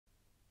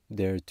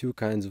There are two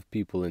kinds of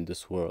people in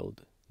this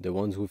world, the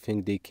ones who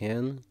think they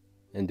can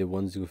and the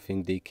ones who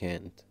think they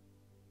can't,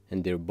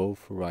 and they're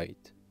both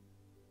right.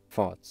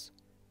 Thoughts,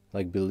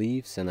 like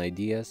beliefs and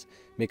ideas,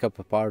 make up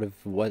a part of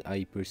what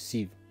I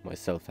perceive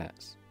myself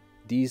as.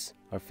 These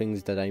are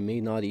things that I may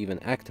not even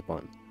act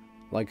upon,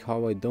 like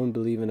how I don't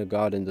believe in a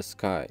God in the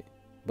sky,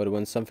 but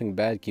when something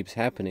bad keeps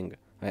happening,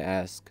 I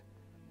ask,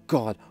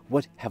 God,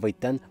 what have I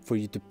done for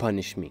you to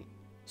punish me?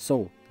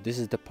 So, this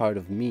is the part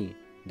of me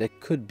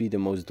that could be the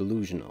most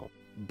delusional.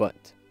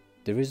 But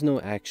there is no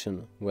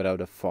action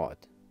without a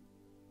thought.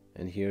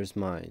 And here's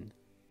mine.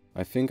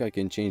 I think I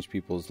can change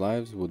people's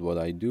lives with what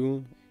I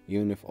do.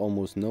 Even if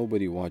almost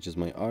nobody watches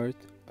my art,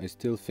 I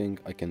still think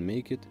I can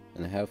make it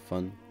and have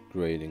fun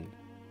creating.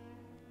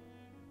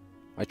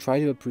 I try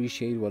to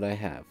appreciate what I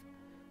have,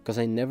 because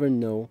I never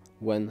know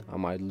when I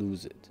might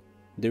lose it.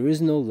 There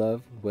is no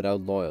love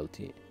without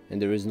loyalty,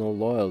 and there is no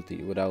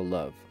loyalty without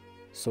love.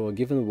 So a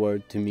given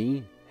word to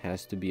me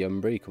has to be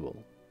unbreakable.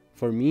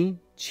 For me,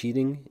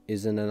 cheating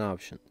isn't an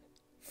option.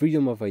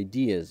 Freedom of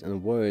ideas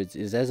and words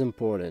is as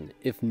important,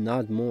 if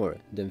not more,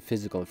 than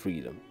physical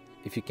freedom.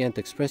 If you can't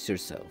express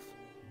yourself,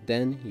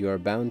 then you are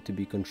bound to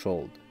be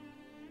controlled.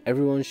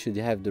 Everyone should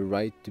have the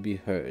right to be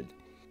heard,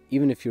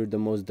 even if you're the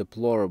most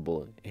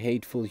deplorable,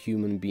 hateful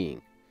human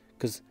being,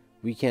 because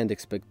we can't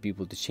expect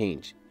people to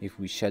change if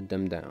we shut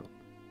them down.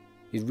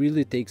 It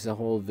really takes a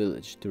whole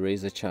village to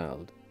raise a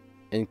child,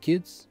 and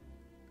kids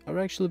are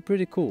actually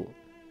pretty cool.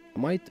 I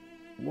might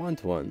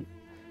want one,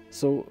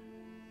 so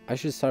I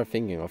should start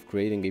thinking of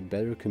creating a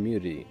better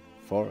community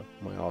for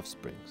my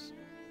offsprings.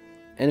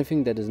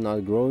 Anything that is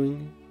not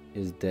growing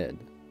is dead,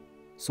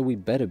 so we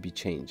better be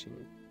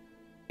changing.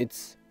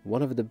 It's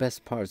one of the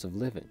best parts of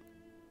living.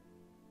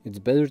 It's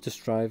better to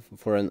strive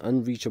for an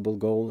unreachable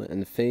goal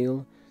and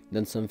fail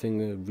than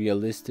something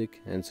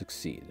realistic and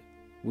succeed.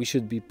 We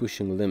should be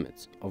pushing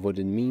limits of what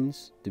it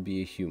means to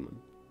be a human.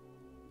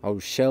 Our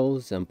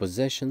shells and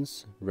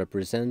possessions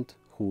represent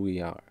who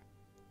we are.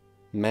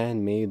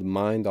 Man-made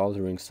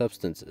mind-altering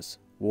substances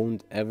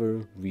won't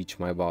ever reach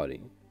my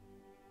body,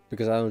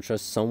 because I don't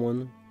trust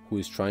someone who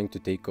is trying to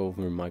take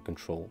over my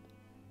control.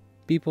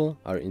 People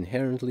are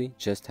inherently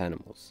just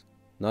animals.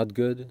 Not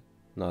good,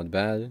 not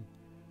bad.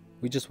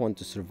 We just want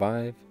to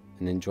survive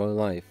and enjoy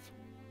life.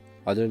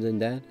 Other than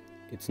that,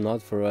 it's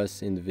not for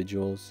us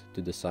individuals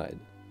to decide.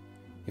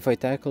 If I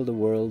tackle the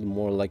world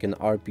more like an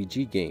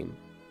RPG game,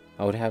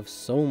 I would have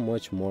so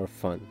much more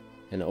fun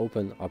and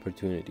open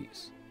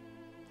opportunities.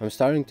 I'm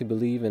starting to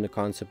believe in the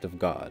concept of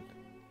God,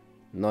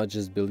 not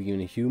just believe in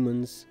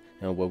humans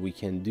and what we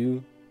can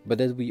do, but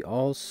that we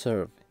all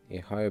serve a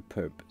higher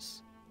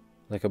purpose.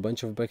 Like a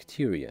bunch of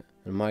bacteria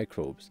and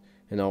microbes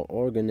in our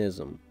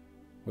organism,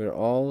 we're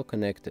all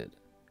connected,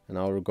 and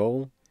our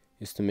goal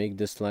is to make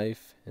this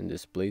life and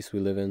this place we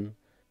live in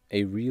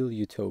a real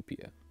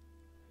utopia.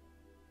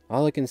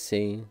 All I can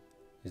say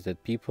is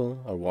that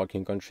people are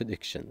walking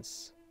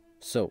contradictions.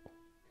 So,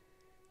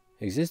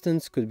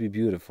 existence could be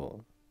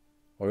beautiful,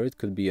 or it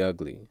could be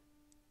ugly,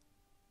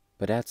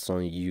 but that's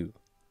on you.